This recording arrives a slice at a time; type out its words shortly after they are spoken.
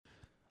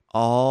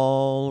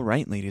All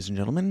right, ladies and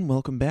gentlemen,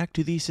 welcome back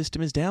to The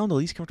System is Down, the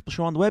least comfortable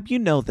show on the web. You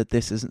know that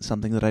this isn't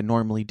something that I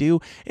normally do,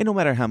 and no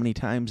matter how many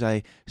times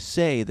I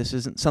say this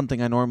isn't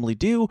something I normally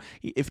do,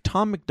 if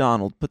Tom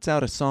MacDonald puts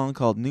out a song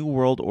called New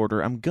World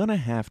Order, I'm gonna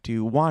have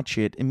to watch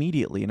it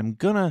immediately,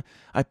 and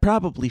I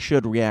probably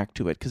should react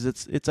to it, because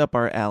it's up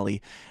our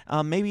alley.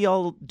 Maybe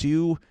I'll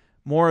do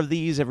more of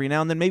these every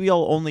now and then. Maybe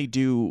I'll only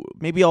do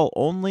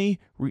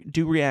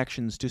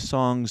reactions to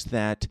songs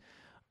that,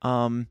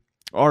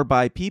 are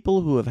by people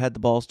who have had the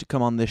balls to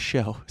come on this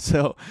show.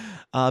 So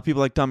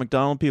people like Tom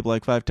MacDonald, people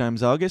like 5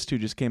 Times August, who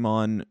just came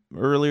on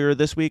earlier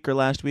this week or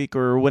last week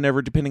or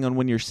whenever, depending on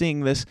when you're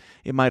seeing this.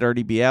 It might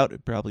already be out.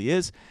 It probably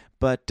is.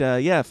 But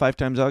 5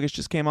 Times August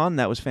just came on.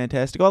 That was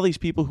fantastic. All these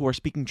people who are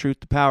speaking truth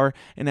to power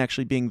and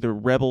actually being the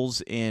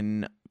rebels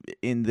in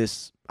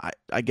this,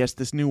 I guess,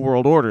 this new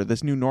world order,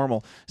 this new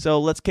normal. So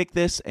let's kick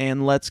this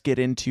and let's get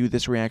into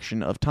this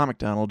reaction of Tom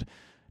MacDonald,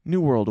 New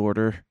World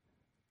Order.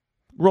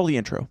 Roll the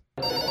intro.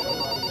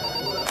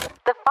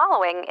 The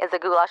following is a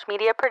Goulash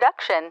Media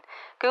production.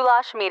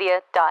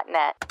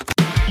 goulashmedia.net.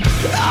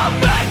 I'll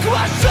make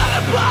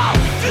questionable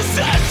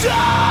decisions.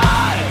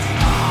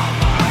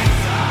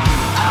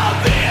 I'll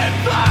be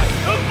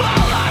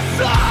invisible as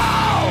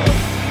soul.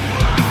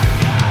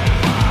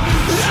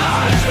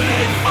 Judge me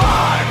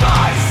for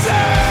my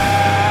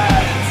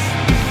sins.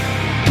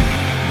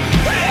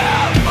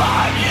 If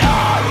I'm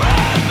your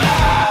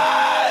image.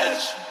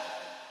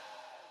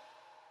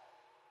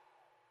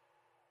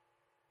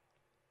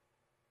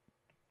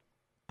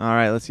 All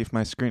right, let's see if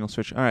my screen will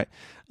switch. All right.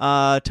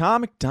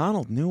 Tom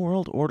MacDonald, New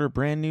World Order,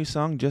 brand new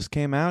song just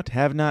came out.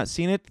 Have not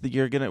seen it.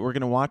 We're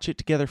gonna watch it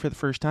together for the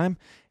first time.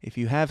 If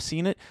you have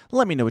seen it,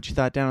 let me know what you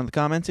thought down in the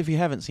comments. If you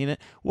haven't seen it,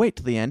 wait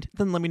till the end.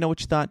 Then let me know what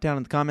you thought down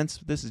in the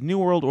comments. This is New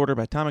World Order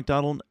by Tom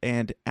MacDonald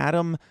and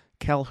Adam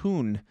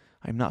Calhoun.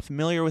 I'm not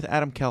familiar with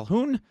Adam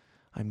Calhoun.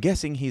 I'm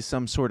guessing he's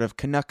some sort of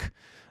Canuck,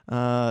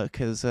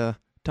 because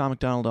Tom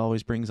MacDonald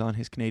always brings on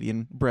his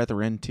Canadian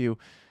brethren to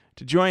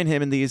join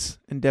him in these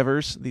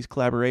endeavors, these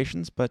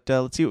collaborations. But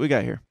let's see what we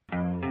got here.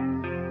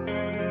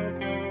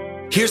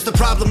 Here's the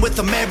problem with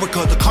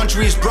America. The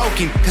country is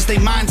broken because they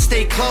minds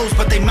stay closed,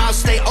 but they mouths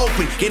stay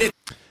open. Get it?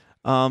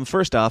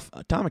 First off,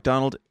 Tom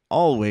MacDonald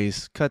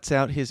always cuts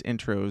out his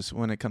intros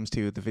when it comes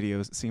to the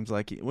videos. It seems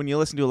like when you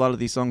listen to a lot of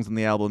these songs on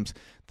the albums,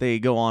 they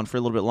go on for a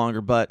little bit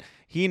longer, but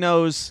he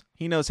knows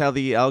how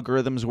the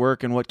algorithms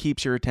work and what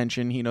keeps your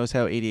attention. He knows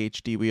how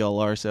ADHD we all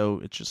are,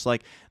 so it's just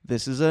like,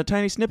 this is a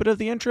tiny snippet of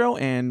the intro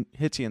and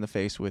hits you in the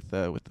face with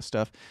the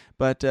stuff.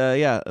 But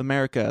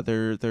America,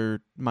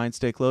 their minds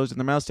stay closed and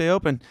their mouths stay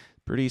open.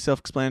 Pretty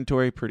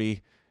self-explanatory,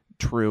 pretty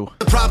true.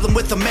 The problem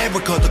with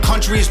America, the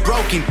country is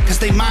broken because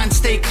they minds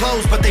stay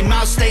closed, but they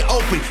mouths stay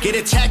open. Get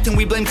attacked and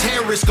we blame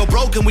terrorists, go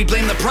broke and we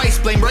blame the price,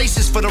 blame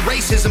racists for the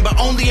racism, but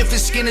only if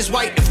his skin is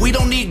white. If we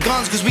don't need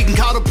guns because we can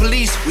call the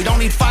police, we don't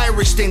need fire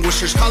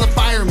extinguishers, call a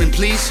fireman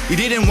please. You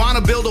didn't want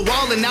to build a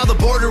wall and now the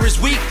border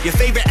is weak. Your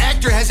favorite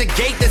actor has a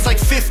gate that's like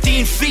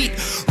 15 feet.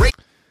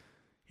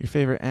 Your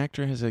favorite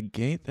actor has a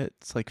gate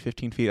that's like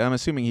 15 feet. I'm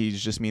assuming he's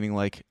just meaning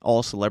like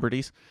all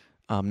celebrities.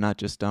 Not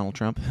just Donald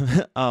Trump,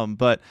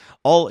 but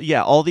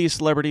all these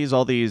celebrities,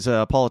 all these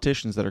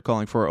politicians that are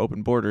calling for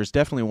open borders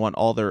definitely want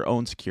all their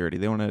own security.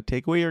 They want to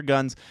take away your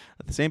guns.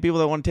 The same people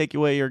that want to take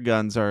away your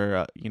guns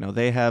are,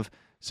 they have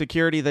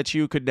security that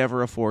you could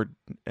never afford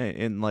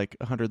in like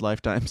 100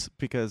 lifetimes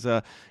because,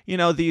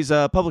 these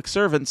public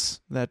servants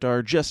that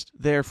are just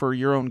there for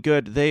your own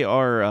good, they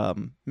are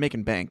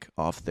making bank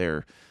off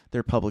their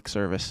public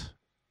service,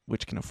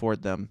 which can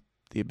afford them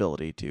the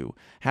ability to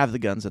have the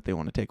guns that they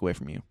want to take away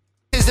from you.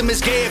 Racism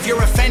is gay, if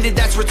you're offended,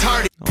 that's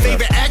retarded.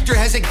 Favorite actor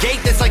has a gate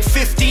that's like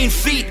 15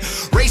 feet.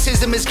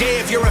 Racism is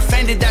gay, if you're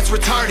offended, that's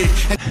retarded.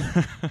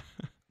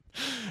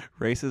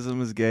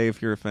 Racism is gay,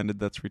 if you're offended,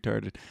 that's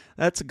retarded.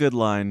 That's a good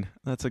line.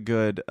 That's a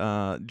good,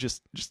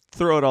 just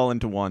throw it all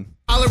into one.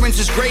 Tolerance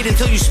is great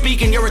until you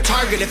speak and you're a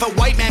target. If a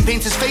white man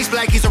paints his face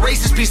black, he's a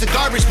racist piece of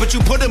garbage. But you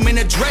put him in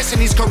a dress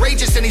and he's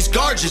courageous and he's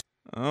gorgeous.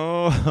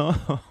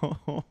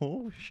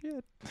 Oh,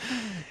 shit.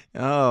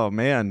 Oh,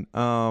 man.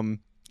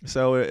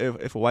 So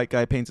if a white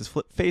guy paints his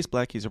face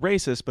black, he's a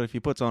racist. But if he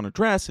puts on a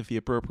dress, if he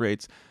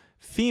appropriates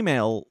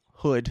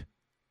femalehood,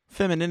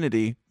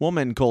 femininity,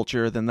 woman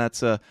culture, then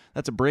that's a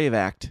brave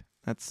act.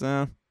 That's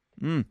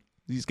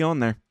he's going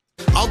there.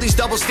 All these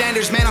double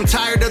standards, man, I'm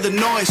tired of the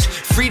noise.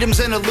 Freedom's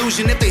an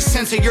illusion if they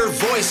censor your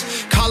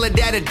voice. Call a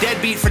dad a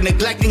deadbeat for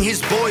neglecting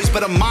his boys,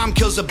 but a mom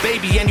kills a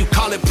baby and you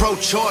call it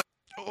pro-choice.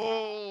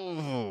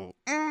 Oh,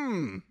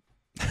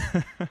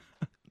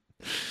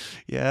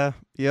 yeah,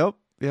 yep.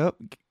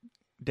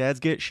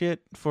 Dads get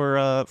shit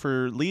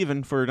for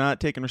leaving, for not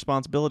taking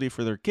responsibility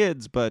for their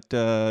kids, but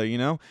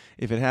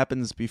if it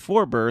happens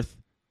before birth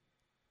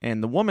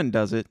and the woman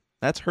does it,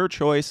 that's her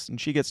choice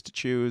and she gets to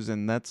choose,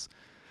 and it's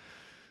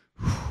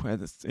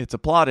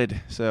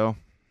applauded. So,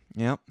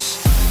 yeah.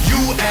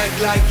 You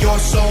act like you're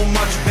so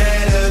much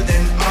better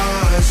than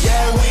us.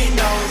 Yeah, we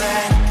know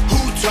that. Who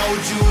told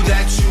you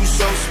that you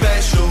so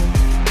special?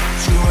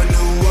 To a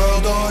new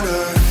world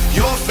order.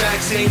 Your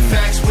facts ain't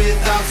facts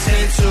without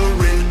censor.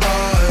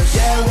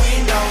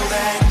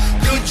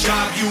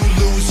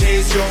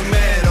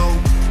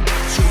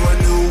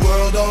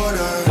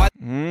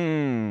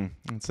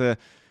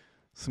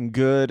 some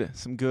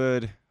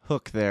good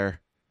hook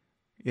there.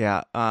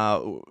 Yeah.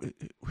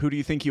 Who do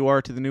you think you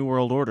are to the New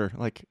World Order?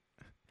 Like,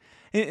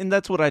 and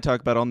that's what I talk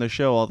about on this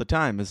show all the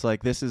time. Is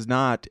like, this is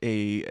not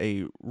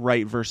a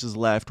right versus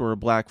left or a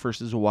black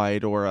versus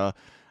white or a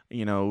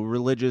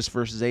religious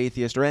versus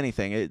atheist or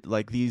anything.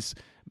 Like these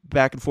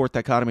back and forth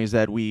dichotomies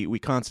that we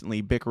constantly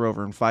bicker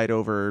over and fight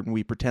over, and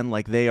we pretend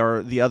like they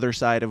are the other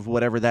side of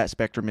whatever that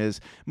spectrum is,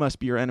 must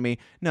be your enemy.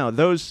 No,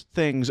 those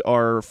things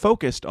are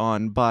focused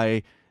on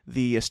by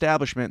the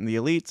establishment and the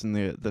elites and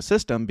the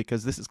system,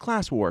 because this is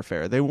class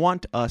warfare. They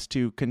want us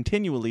to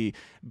continually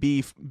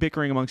be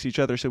bickering amongst each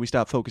other, so we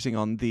stop focusing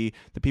on the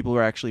people who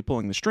are actually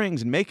pulling the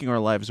strings and making our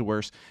lives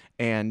worse,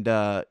 and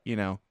going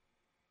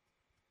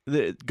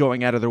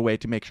out of their way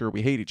to make sure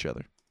we hate each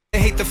other. They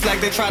hate the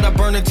flag, they try to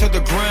burn it to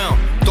the ground.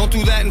 Don't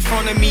do that in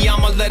front of me,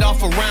 I'ma let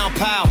off a round.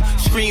 Pow,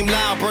 scream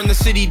loud, burn the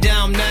city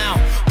down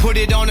now. Put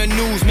it on the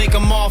news, make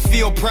them all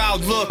feel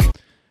proud. Look.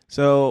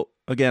 So,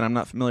 again, I'm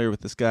not familiar with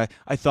this guy.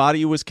 I thought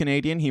he was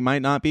Canadian. He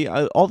might not be.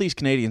 All these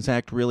Canadians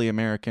act really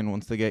American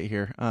once they get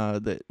here.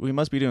 We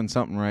must be doing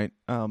something right.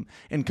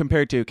 And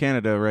compared to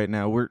Canada right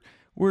now,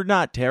 we're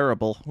not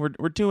terrible.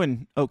 We're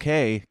doing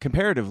okay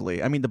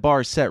comparatively. I mean, the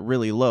bar is set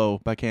really low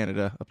by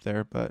Canada up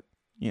there, but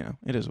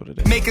it is what it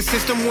is. Make a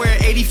system where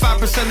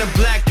 85% of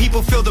black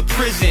people fill the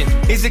prison.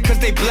 Is it because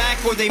they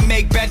black or they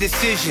make bad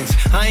decisions?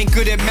 I ain't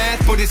good at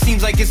math, but it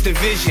seems like it's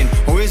division.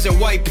 Or is it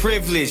white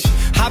privilege?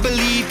 I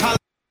believe...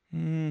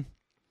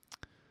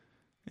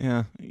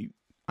 Yeah,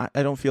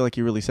 I don't feel like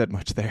you really said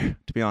much there,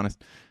 to be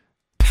honest.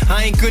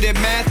 I ain't good at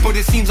math, but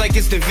it seems like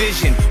it's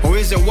division. Or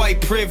is it white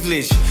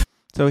privilege?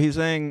 So he's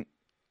saying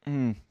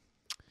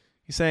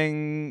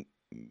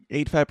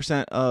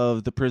 85%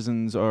 of the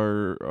prisons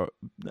are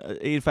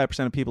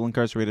 85% of people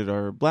incarcerated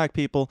are black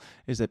people.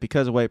 Is that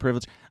because of white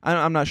privilege?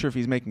 I'm not sure if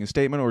he's making a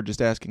statement or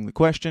just asking the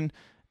question.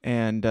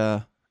 And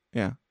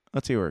yeah,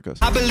 let's see where it goes.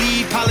 I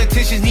believe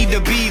politicians need to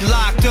be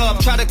locked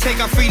up. Try to take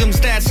our freedoms,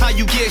 that's how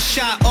you get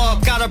shot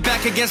up. Got our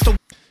back against the...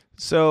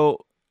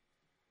 So,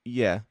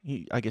 yeah,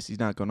 I guess he's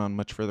not going on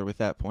much further with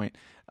that point.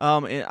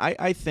 And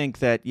I think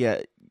that,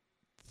 yeah,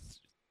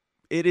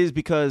 it is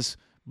because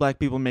black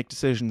people make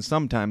decisions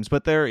sometimes,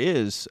 but there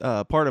is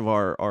part of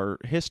our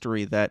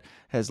history that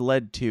has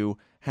led to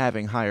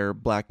having higher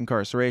black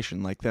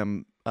incarceration, like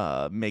them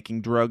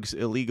making drugs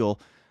illegal,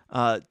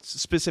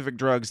 specific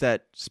drugs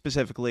that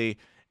specifically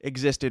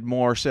existed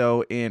more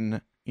so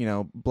in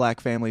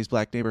black families,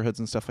 black neighborhoods,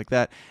 and stuff like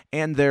that.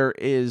 And there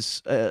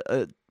is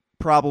a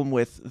problem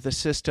with the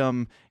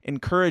system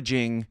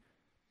encouraging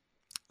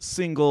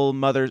single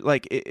mothers,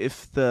 like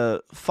if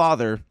the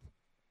father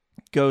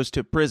goes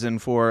to prison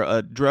for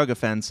a drug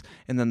offense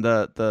and then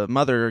the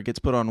mother gets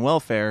put on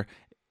welfare,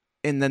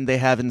 and then they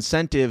have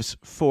incentives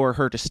for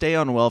her to stay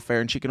on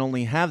welfare, and she can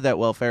only have that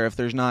welfare if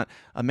there's not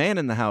a man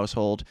in the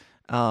household.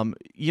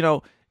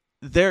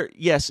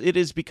 Yes, it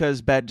is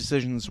because bad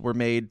decisions were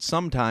made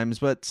sometimes,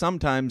 but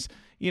sometimes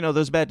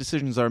those bad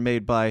decisions are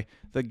made by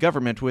the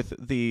government with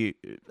the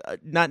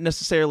not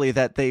necessarily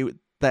that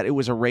it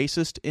was a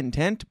racist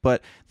intent,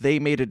 but they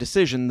made a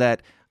decision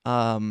that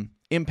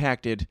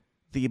impacted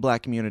the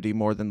black community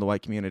more than the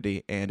white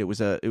community, and it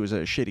was a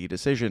shitty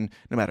decision,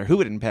 no matter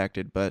who it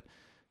impacted. But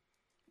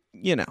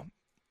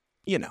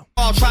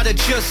I'll try to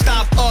just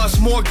stop us.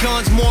 More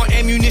guns, more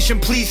ammunition.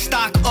 Please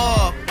stock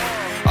up.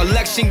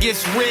 Election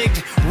gets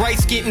rigged.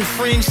 Rights get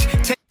infringed.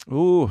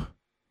 Ooh,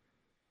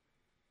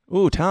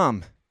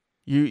 Tom,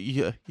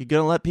 you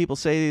gonna let people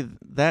say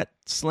that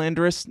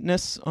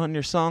slanderousness on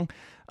your song?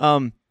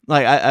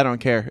 I don't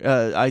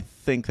care. I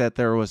think that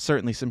there was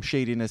certainly some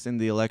shadiness in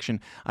the election.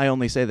 I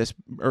only say this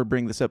or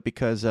bring this up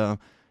because,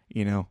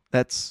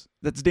 that's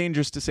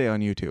dangerous to say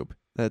on YouTube.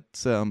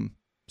 That's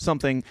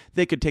something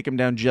they could take him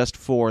down just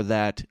for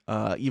that.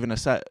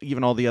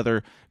 Even all the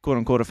other quote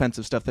unquote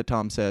offensive stuff that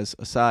Tom says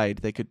aside,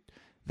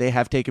 they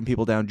have taken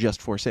people down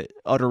just for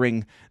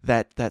uttering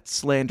that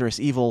slanderous,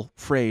 evil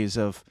phrase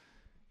of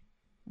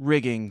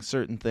rigging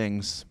certain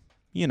things.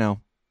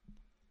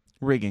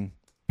 Rigging.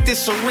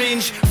 This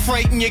syringe,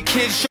 frighten your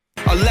kids.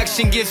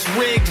 Election gets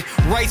rigged,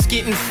 rights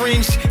get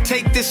infringed.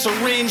 Take this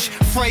syringe,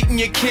 frighten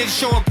your kids.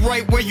 Show up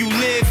right where you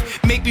live.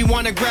 Make me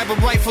want to grab a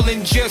rifle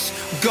and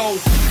just go.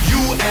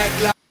 You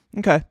act like...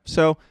 Okay,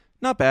 so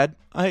not bad.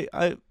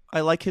 I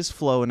like his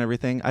flow and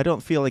everything. I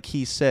don't feel like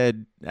he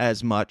said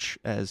as much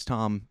as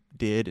Tom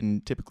did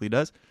and typically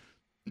does.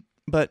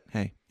 But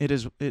hey, it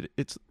is what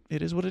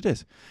it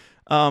is.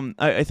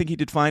 I think he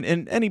did fine.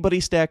 And anybody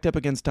stacked up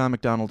against Tom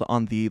MacDonald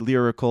on the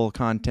lyrical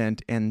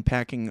content and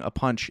packing a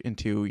punch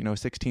into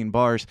 16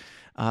 bars,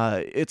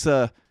 it's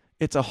a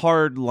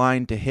hard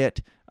line to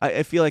hit.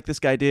 I feel like this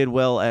guy did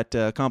well at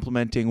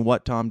complimenting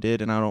what Tom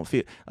did, and I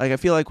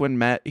feel like when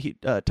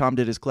Tom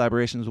did his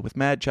collaborations with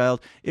Madchild,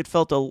 it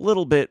felt a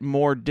little bit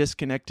more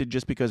disconnected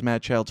just because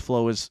Madchild's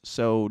flow is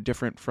so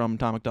different from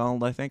Tom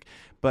MacDonald, I think.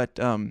 But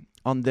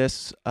on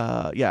this,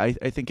 I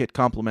think it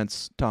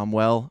complements Tom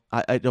well.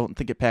 I don't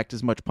think it packed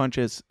as much punch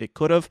as it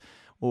could have,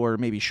 or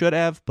maybe should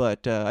have,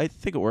 but I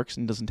think it works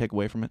and doesn't take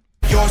away from it.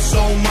 You're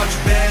so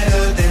much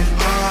better than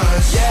us.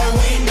 us. Yeah,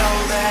 we know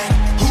that.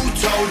 Who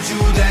told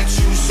you that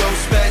you so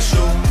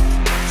special?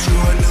 To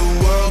a new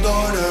world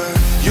order.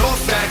 Your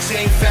facts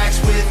ain't facts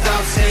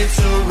without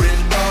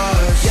censoring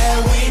us. Yeah,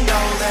 we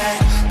know that.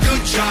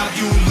 Good job,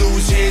 you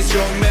lose, here's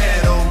your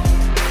medal.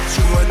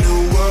 To a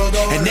new world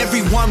order. And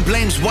everyone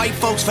blames white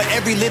folks for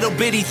every little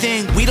bitty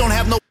thing. We don't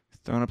have no...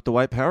 Throwing up the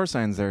white power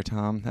signs there,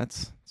 Tom.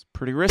 That's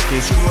pretty risky.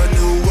 To a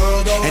new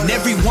world order. And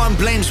everyone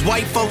blames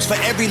white folks for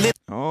every little...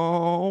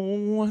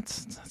 Oh,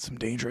 that's some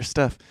dangerous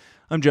stuff.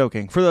 I'm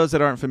joking. For those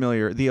that aren't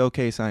familiar, the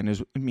OK sign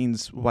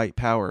means white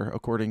power,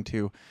 according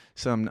to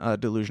some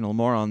delusional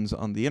morons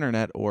on the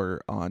internet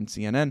or on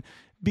CNN,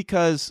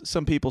 because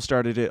some people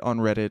started it on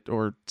Reddit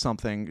or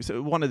something,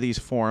 so one of these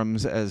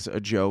forums as a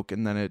joke,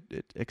 and then it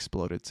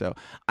exploded. So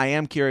I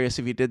am curious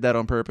if he did that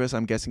on purpose.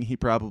 I'm guessing he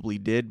probably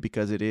did,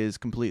 because it is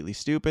completely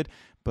stupid,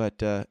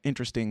 but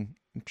interesting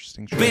choice.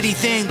 Bitty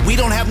thing, we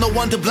don't have no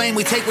one to blame,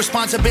 we take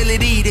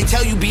responsibility. They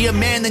tell you be a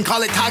man, then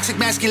call it toxic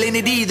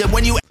masculinity. Then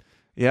when you...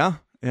 Yeah,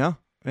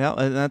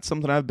 and that's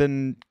something I've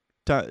been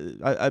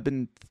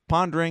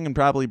pondering and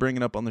probably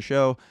bringing up on the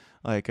show.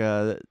 Like,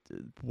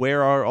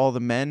 where are all the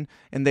men?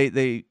 And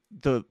the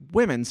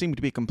women seem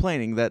to be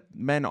complaining that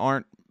men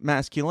aren't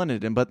masculine,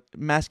 but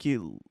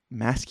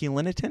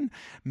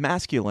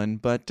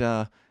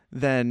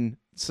then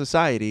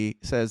society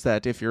says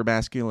that if you're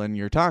masculine,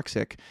 you're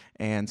toxic,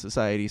 and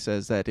society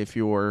says that if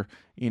you're,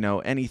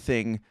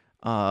 anything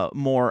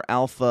more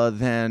alpha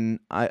than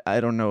I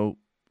don't know,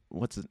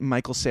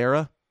 Michael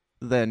Cera,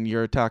 then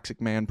you're a toxic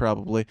man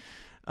probably.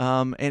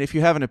 And if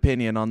you have an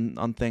opinion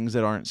on things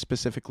that aren't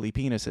specifically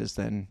penises,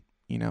 then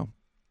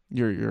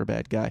you're a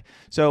bad guy.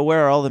 So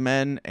where are all the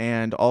men?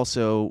 And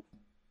also,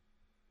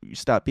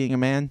 stop being a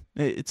man.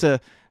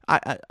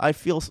 I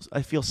feel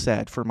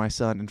sad for my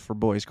son and for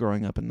boys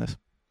growing up in this.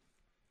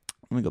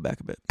 Let me go back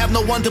a bit. Have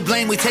no one to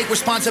blame, we take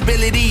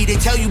responsibility. They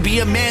tell you be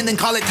a man, then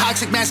call it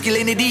toxic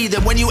masculinity.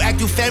 Then when you act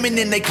too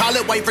feminine, they call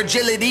it white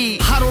fragility.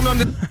 I don't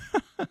understand.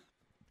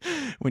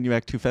 When you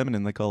act too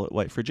feminine, they call it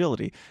white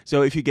fragility.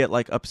 So if you get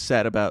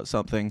upset about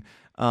something,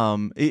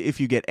 if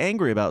you get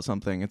angry about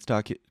something, it's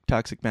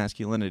toxic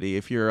masculinity.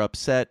 If you're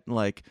upset,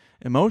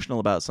 emotional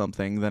about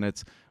something, then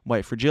it's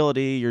white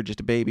fragility. You're just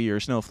a baby, you're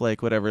a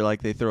snowflake, whatever.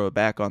 They throw it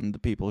back on the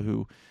people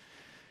who,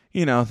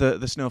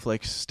 the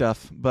snowflake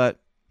stuff. But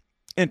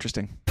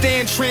interesting.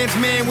 Stand trans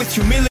man with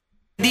humility.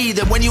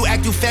 That when you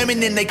act too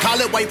feminine, they call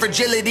it white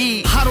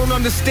fragility. I don't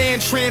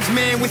understand trans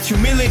man with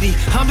humility.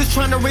 I'm just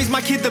trying to raise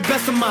my kid the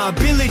best of my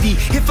ability.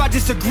 If I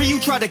disagree, you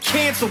try to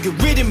cancel, get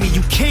rid of me.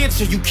 You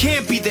cancer, you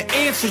can't be the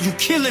answer, you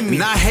killing me.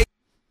 And I hate.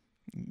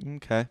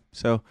 Okay,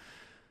 so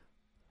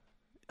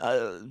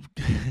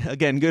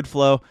again, good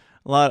flow.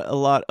 A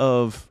lot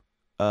of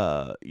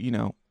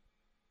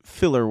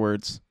filler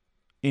words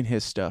in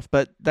his stuff,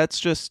 but that's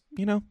just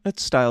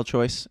it's style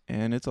choice,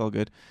 and it's all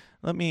good.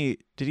 Did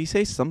he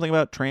say something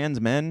about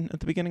trans men at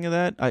the beginning of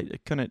that? I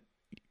couldn't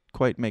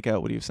quite make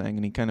out what he was saying,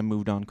 and he kind of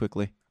moved on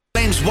quickly.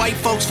 Blames white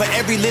folks for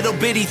every little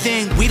bitty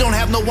thing. We don't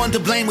have no one to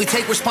blame, we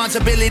take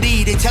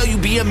responsibility. They tell you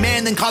be a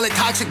man, then call it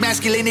toxic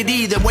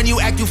masculinity. Then when you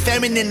act too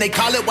feminine, they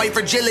call it white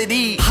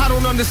fragility. I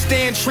don't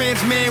understand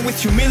trans man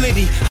with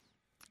humility.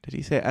 Did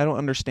he say, I don't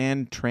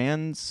understand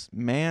trans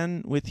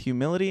man with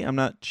humility? I'm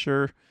not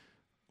sure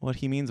what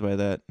he means by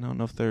that. I don't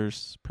know if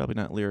there's probably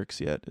not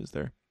lyrics yet, is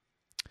there?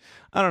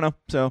 I don't know,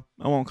 so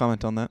I won't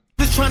comment on that.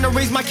 Just trying to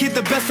raise my kid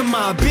the best of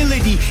my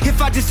ability.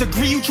 If I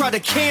disagree, you try to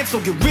cancel,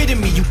 get rid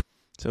of me.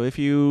 So if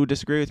you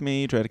disagree with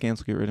me, try to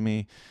cancel, get rid of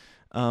me.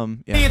 Yeah.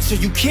 Answer,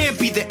 you can't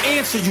be the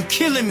answer, you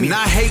killing me. And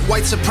I hate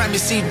white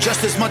supremacy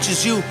just as much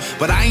as you,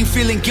 but I ain't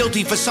feeling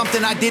guilty for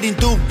something I didn't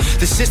do.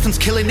 The system's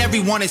killing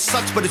everyone, it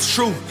sucks, but it's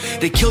true.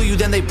 They kill you,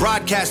 then they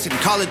broadcast it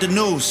and call it the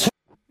news.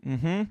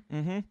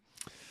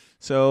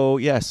 So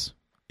yes,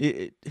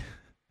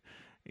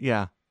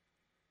 yeah.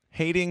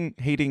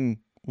 Hating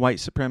white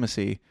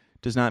supremacy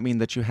does not mean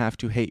that you have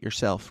to hate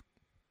yourself.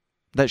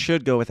 That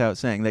should go without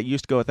saying. That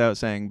used to go without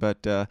saying,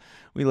 but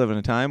we live in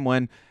a time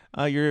when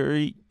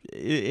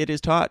it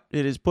is taught,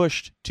 it is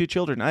pushed to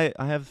children. I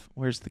have,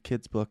 where's the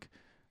kids' book?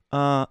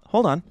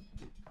 Hold on.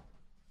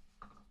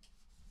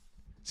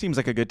 Seems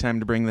like a good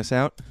time to bring this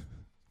out.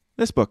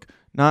 This book,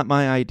 Not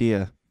My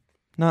Idea.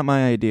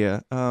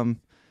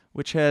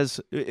 Which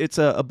it's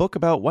a book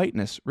about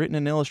whiteness, written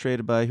and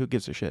illustrated by who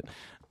gives a shit.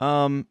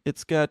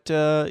 It's got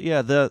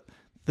the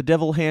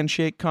devil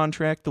handshake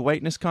contract, the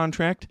whiteness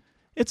contract.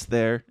 It's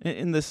there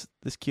in this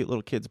cute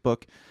little kid's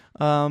book.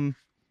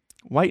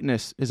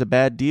 Whiteness is a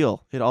bad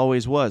deal. It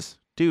always was.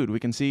 Dude, we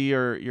can see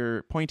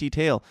your pointy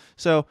tail.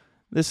 So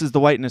this is the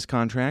whiteness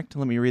contract.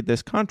 Let me read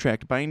this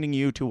contract binding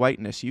you to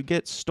whiteness. You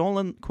get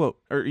stolen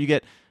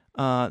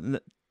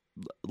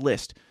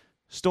list.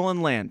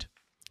 Stolen land.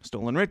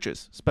 Stolen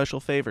riches, special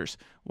favors.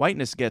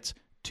 Whiteness gets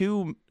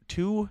to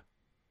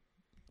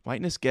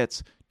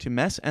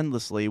mess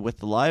endlessly with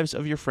the lives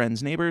of your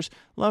friends, neighbors,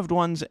 loved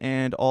ones,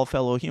 and all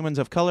fellow humans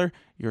of color.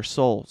 Your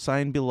soul,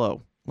 sign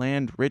below.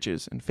 Land,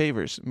 riches, and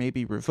favors may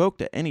be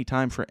revoked at any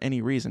time for any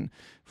reason,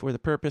 for the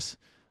purpose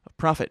of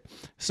profit.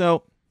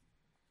 So,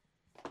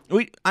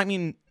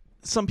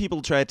 Some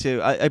people try to,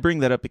 I bring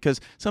that up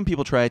because some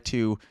people try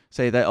to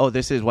say that, oh,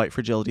 this is white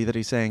fragility, that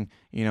he's saying,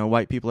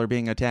 white people are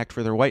being attacked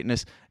for their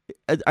whiteness.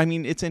 I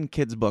mean, it's in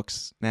kids'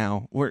 books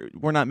now.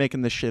 We're not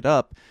making this shit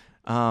up.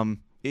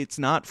 It's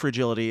not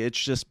fragility. It's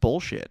just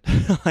bullshit.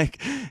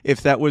 Like,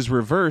 if that was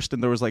reversed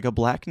and there was like a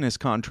blackness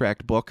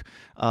contract book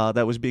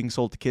that was being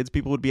sold to kids,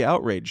 people would be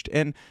outraged.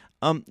 And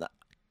I'm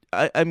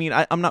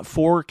not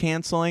for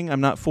canceling.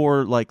 I'm not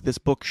for, like, this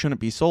book shouldn't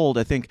be sold.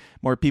 I think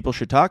more people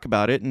should talk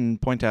about it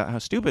and point out how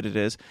stupid it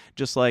is.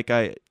 Just like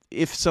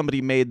if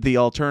somebody made the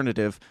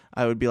alternative,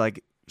 I would be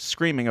like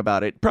screaming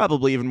about it,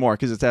 probably even more,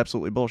 because it's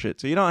absolutely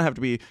bullshit. So you don't have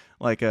to be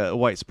like a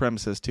white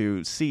supremacist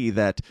to see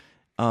that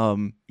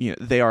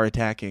they are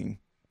attacking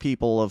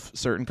people of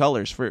certain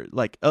colors, for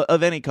like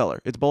of any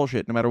color. It's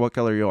bullshit no matter what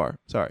color you are.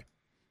 Sorry.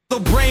 They'll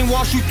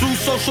brainwash you through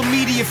social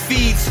media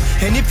feeds,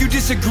 and if you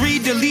disagree,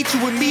 delete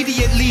you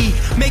immediately.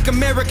 Make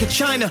America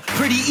China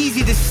pretty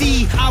easy to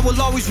see. I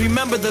will always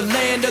remember the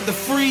land of the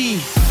free.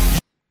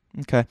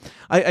 Okay.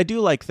 I do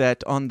like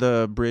that on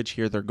the bridge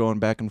here, they're going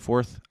back and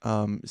forth.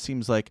 It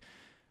seems like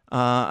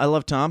I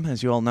love Tom,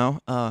 as you all know.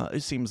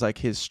 It seems like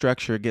his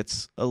structure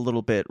gets a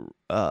little bit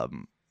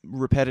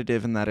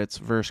repetitive in that it's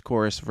verse,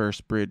 chorus,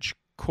 bridge,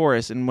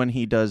 chorus, and when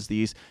he does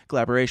these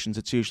collaborations,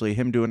 it's usually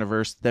him doing a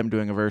verse, them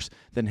doing a verse,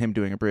 then him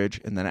doing a bridge,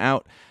 and then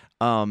out.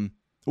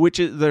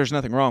 There's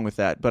nothing wrong with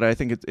that, but I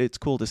think it's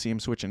cool to see him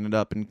switching it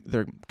up, and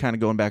they're kind of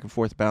going back and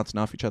forth,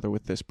 bouncing off each other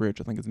with this bridge.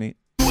 I think it's neat.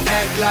 You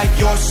act like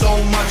you're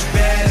so much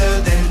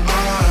better than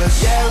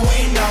us. Yeah,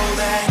 we know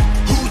that.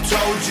 Who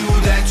told you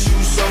that you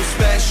so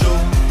special?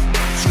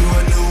 To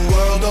a new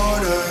world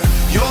order.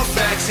 Your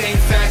facts ain't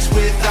facts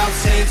without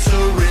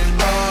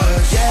censoring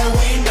us. Yeah,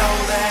 we know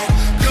that.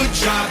 Good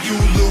job, you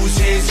lose,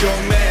 here's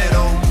your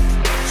medal.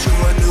 To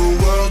a new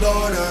world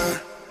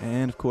order.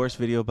 And of course,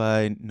 video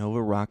by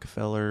Nova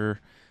Rockefeller,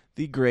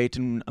 the great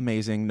and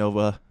amazing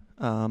Nova.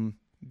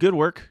 Good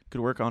work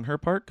on her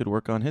part. Good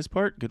work on his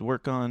part. Good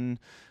work on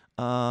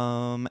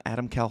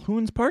Adam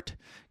Calhoun's part.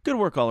 Good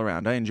work all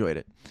around. I enjoyed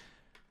it.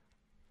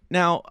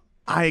 Now,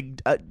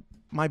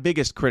 my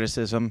biggest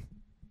criticism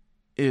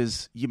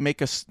is you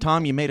made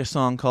a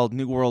song called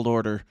New World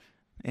Order,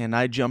 and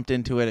I jumped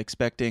into it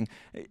expecting.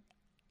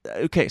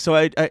 Okay,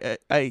 so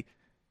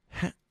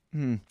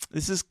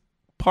this is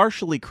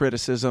partially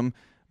criticism,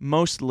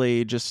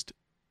 mostly just.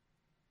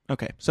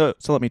 Okay, so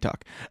let me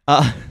talk.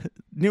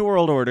 New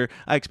World Order,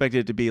 I expected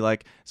it to be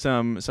like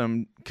some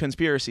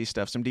conspiracy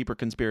stuff, some deeper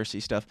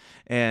conspiracy stuff.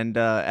 And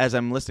as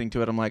I'm listening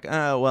to it, I'm like,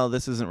 oh, well,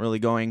 this isn't really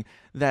going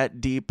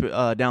that deep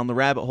down the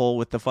rabbit hole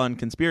with the fun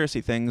conspiracy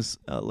things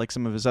like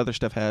some of his other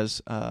stuff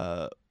has.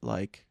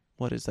 Like,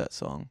 what is that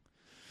song?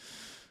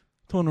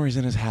 The one where he's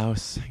in his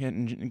house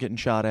getting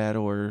shot at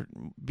or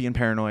being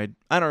paranoid.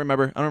 I don't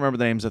remember the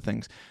names of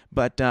things.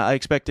 But I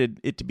expected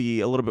it to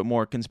be a little bit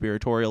more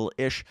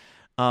conspiratorial-ish.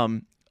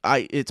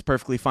 It's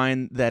perfectly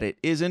fine that it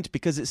isn't,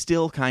 because it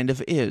still kind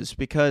of is.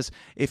 Because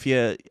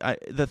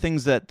the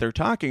things that they're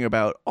talking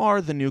about are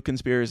the new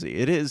conspiracy.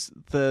 It is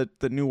the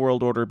New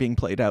World Order being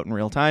played out in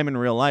real time, in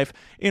real life,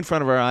 in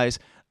front of our eyes.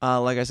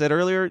 Like I said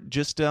earlier,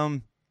 just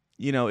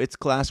it's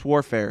class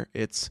warfare.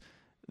 It's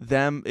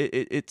them.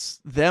 It's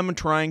them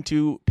trying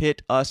to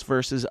pit us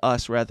versus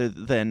us, rather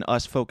than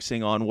us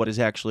focusing on what is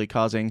actually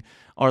causing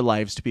our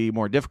lives to be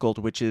more difficult,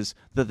 which is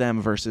the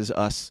them versus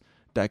us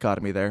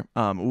dichotomy there.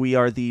 We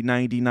are the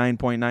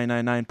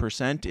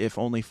 99.999%. If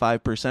only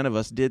 5% of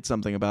us did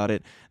something about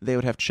it, they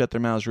would have to shut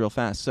their mouths real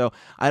fast. So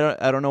I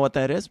don't know what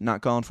that is.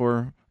 Not calling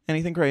for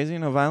anything crazy,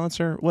 no violence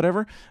or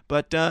whatever,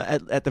 but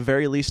at the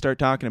very least, start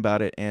talking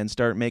about it and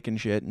start making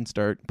shit and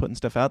start putting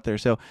stuff out there.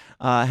 So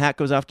hat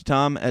goes off to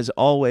Tom, as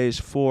always,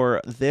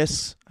 for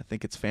this. I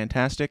think it's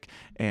fantastic,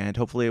 and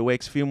hopefully it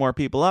wakes a few more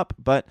people up.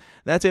 But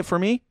that's it for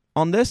me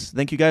on this.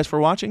 Thank you guys for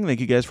watching. Thank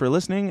you guys for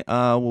listening.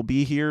 We'll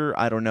be here.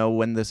 I don't know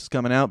when this is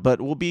coming out, but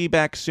we'll be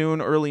back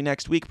soon, early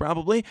next week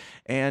probably.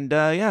 And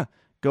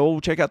go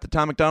check out the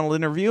Tom MacDonald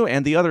interview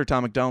and the other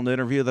Tom MacDonald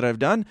interview that I've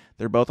done.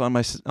 They're both on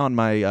my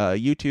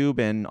YouTube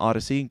and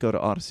Odyssey. Go to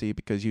Odyssey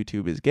because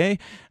YouTube is gay.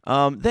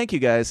 Thank you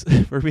guys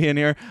for being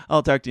here.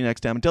 I'll talk to you next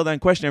time. Until then,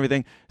 question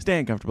everything. Stay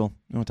uncomfortable.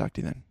 And we'll talk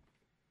to you then.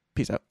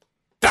 Peace out.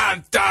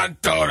 Dun, dun,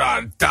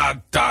 dun,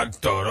 dun, dun,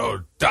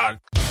 dun, dun.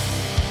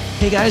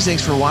 Hey guys,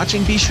 thanks for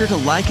watching. Be sure to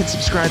like and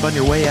subscribe on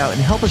your way out and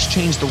help us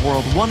change the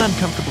world one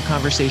uncomfortable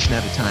conversation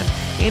at a time.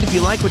 And if you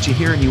like what you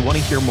hear and you want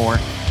to hear more,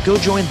 go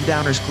join the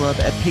Downers Club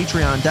at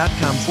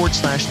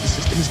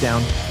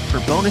patreon.com/thesystemsdown for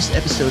bonus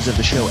episodes of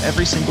the show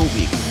every single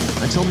week.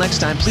 Until next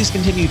time, please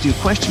continue to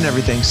question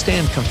everything, stay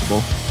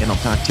uncomfortable, and I'll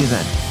talk to you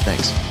then.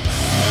 Thanks.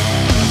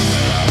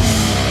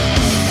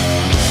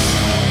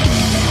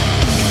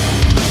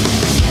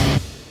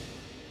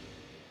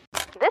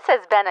 This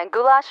has been a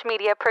Goulash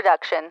Media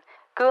production.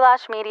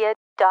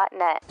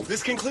 GoulashMedia.net.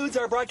 This concludes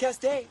our broadcast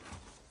day.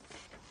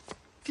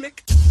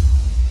 Click.